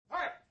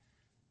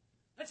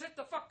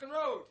fucking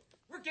road.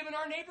 We're giving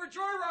our neighbor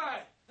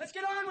Joyride. Let's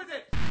get on with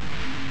it.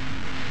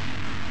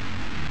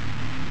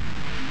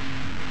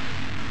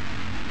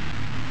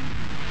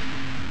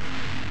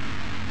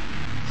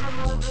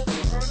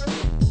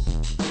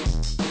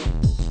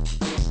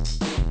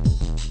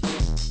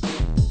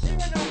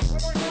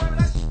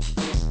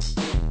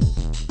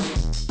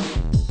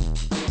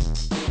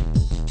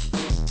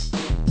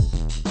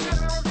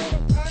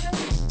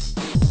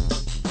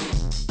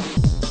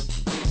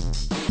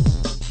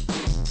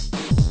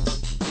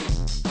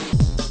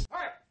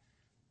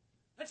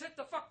 Let's hit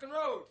the fucking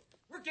road.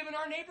 We're giving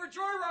our neighbor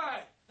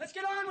Joyride. Let's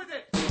get on with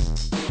it.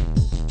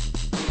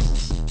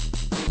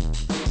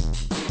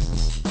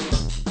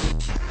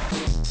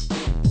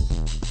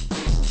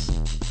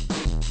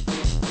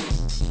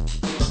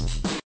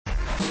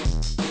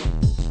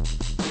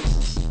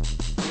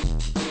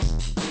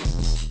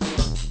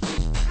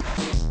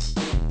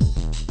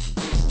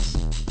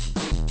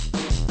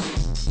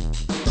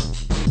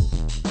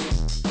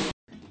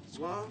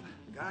 Swamp?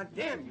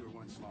 Goddamn, you were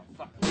one small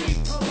fucker. Be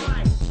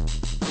polite.